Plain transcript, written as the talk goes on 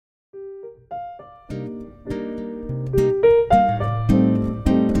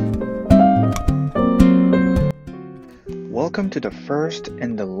Welcome to the first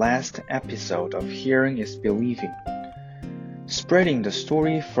and the last episode of Hearing is Believing, spreading the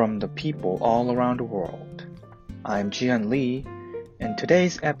story from the people all around the world. I'm Jian Lee, and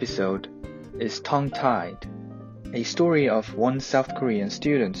today's episode is Tongue-Tied, a story of one South Korean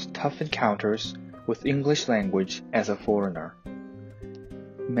student's tough encounters with English language as a foreigner.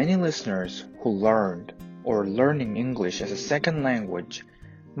 Many listeners who learned or learning English as a second language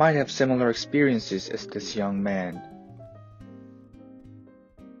might have similar experiences as this young man.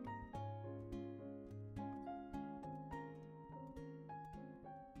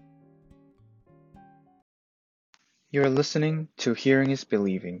 You're listening to Hearing is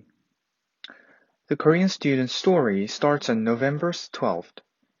Believing. The Korean student's story starts on November 12th,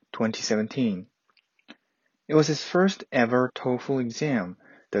 2017. It was his first ever TOEFL exam,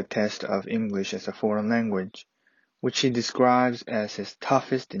 the test of English as a foreign language, which he describes as his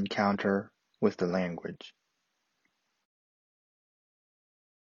toughest encounter with the language.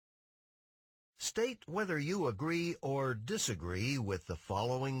 State whether you agree or disagree with the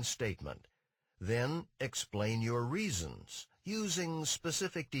following statement. Then explain your reasons, using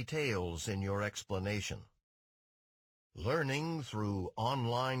specific details in your explanation. Learning through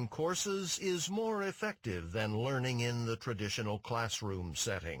online courses is more effective than learning in the traditional classroom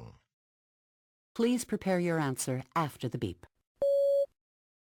setting. Please prepare your answer after the beep.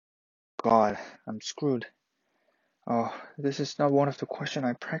 God, I'm screwed. Oh, this is not one of the questions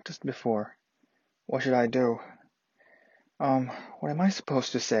I practiced before. What should I do? What am I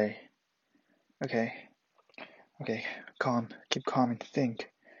supposed to say? Okay, calm, keep calm and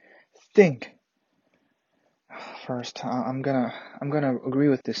think. First, I'm gonna agree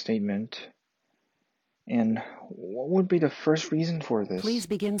with this statement. And what would be the first reason for this? Please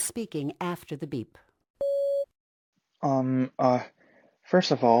begin speaking after the beep. First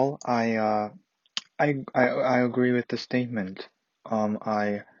of all, I agree with the statement.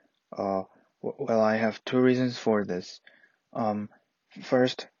 I have two reasons for this.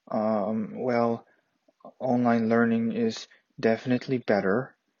 First, online learning is definitely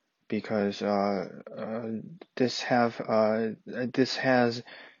better because this has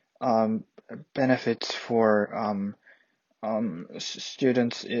benefits for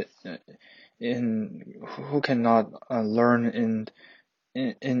students who cannot learn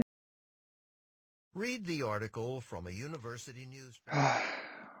in. Read the article from a university newspaper.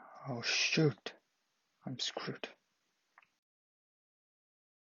 Oh shoot, I'm screwed.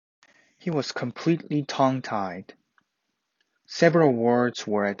 He was completely tongue-tied. Several words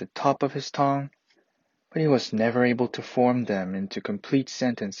were at the top of his tongue, but he was never able to form them into complete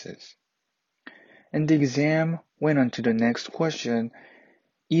sentences. And the exam went on to the next question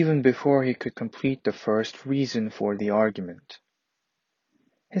even before he could complete the first reason for the argument.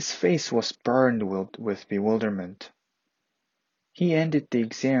 His face was burned with bewilderment. He ended the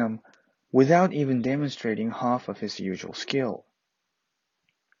exam without even demonstrating half of his usual skill.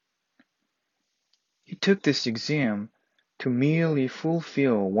 He took this exam to merely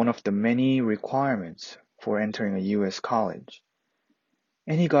fulfill one of the many requirements for entering a U.S. college,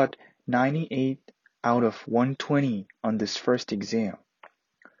 and he got 98 out of 120 on this first exam.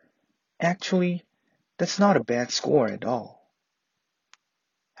 Actually, that's not a bad score at all.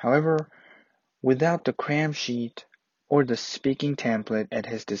 However, without the cram sheet or the speaking template at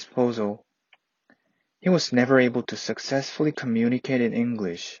his disposal, he was never able to successfully communicate in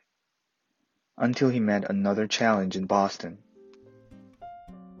English until he met another challenge in Boston.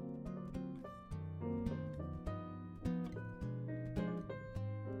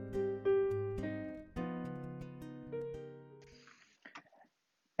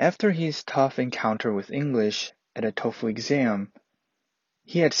 After his tough encounter with English at a TOEFL exam,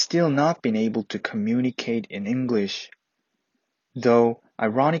 he had still not been able to communicate in English, though,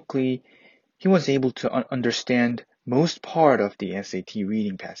 ironically, he was able to understand most part of the SAT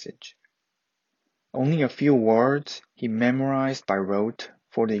reading passage. Only a few words he memorized by rote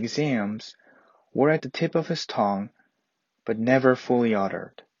for the exams were at the tip of his tongue, but never fully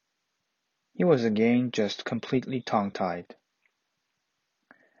uttered. He was again just completely tongue-tied.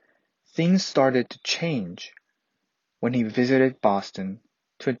 Things started to change when he visited Boston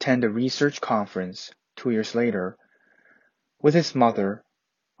to attend a research conference 2 years later with his mother,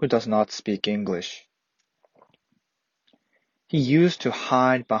 who does not speak English. He used to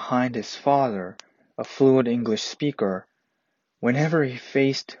hide behind his father, a fluent English speaker, whenever he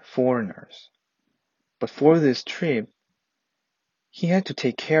faced foreigners. But for this trip, he had to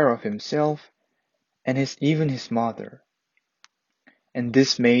take care of himself and even his mother, and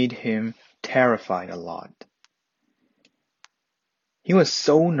this made him terrified a lot. He was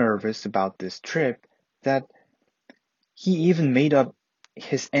so nervous about this trip that He even made up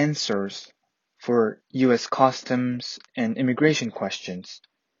his answers for U.S. customs and immigration questions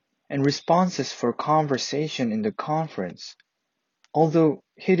and responses for conversation in the conference, although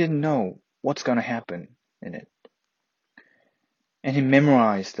he didn't know what's going to happen in it. And he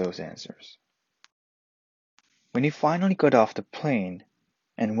memorized those answers. When he finally got off the plane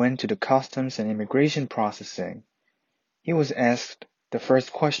and went to the customs and immigration processing, he was asked the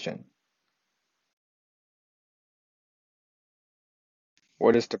first question.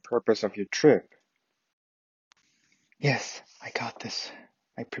 What is the purpose of your trip? Yes, I got this.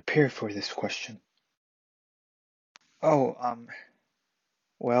 I prepared for this question. Oh,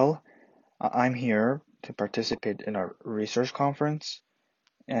 well, I'm here to participate in a research conference,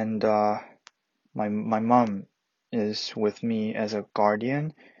 and my mom is with me as a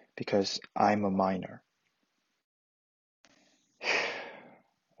guardian because I'm a minor.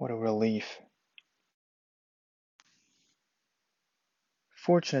 What a relief.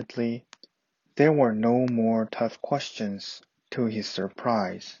 Fortunately, there were no more tough questions to his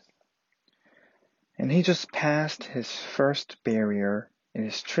surprise, and he just passed his first barrier in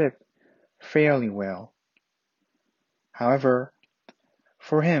his trip fairly well. However,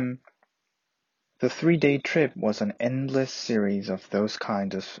 for him, the 3-day trip was an endless series of those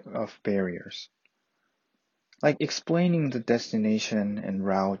kinds of barriers, like explaining the destination and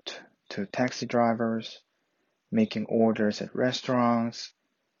route to taxi drivers, making orders at restaurants,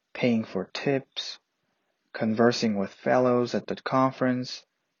 paying for tips, conversing with fellows at the conference,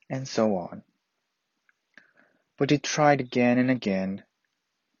 and so on. But he tried again and again,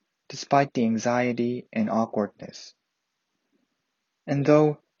 despite the anxiety and awkwardness. And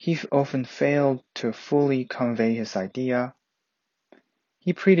though he often failed to fully convey his idea,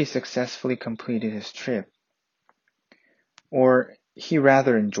 he pretty successfully completed his trip, or he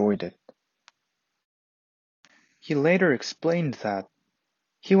rather enjoyed it. He later explained that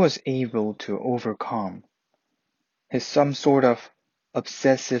he was able to overcome his some sort of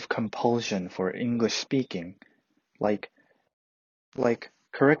obsessive compulsion for English speaking, like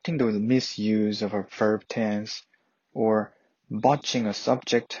correcting the misuse of a verb tense or botching a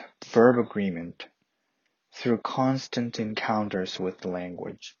subject-verb agreement through constant encounters with the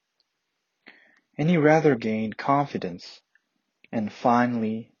language. And he rather gained confidence and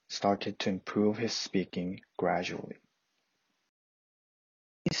finally started to improve his speaking gradually.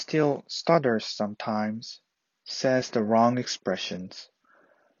 He still stutters sometimes, says the wrong expressions,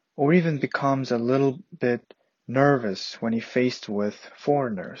 or even becomes a little bit nervous when he's faced with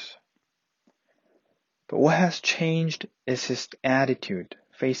foreigners. But what has changed is his attitude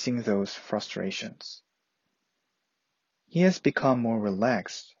facing those frustrations. He has become more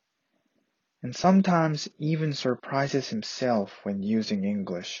relaxed, and sometimes even surprises himself when using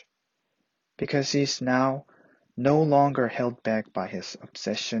English, because he is now no longer held back by his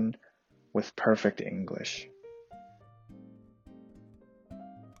obsession with perfect English.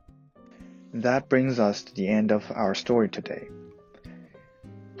 That brings us to the end of our story today.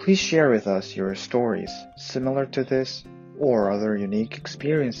 Please share with us your stories similar to this or other unique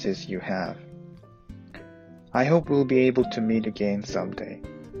experiences you have. I hope we'll be able to meet again someday.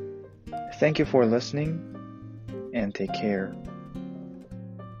 Thank you for listening and take care.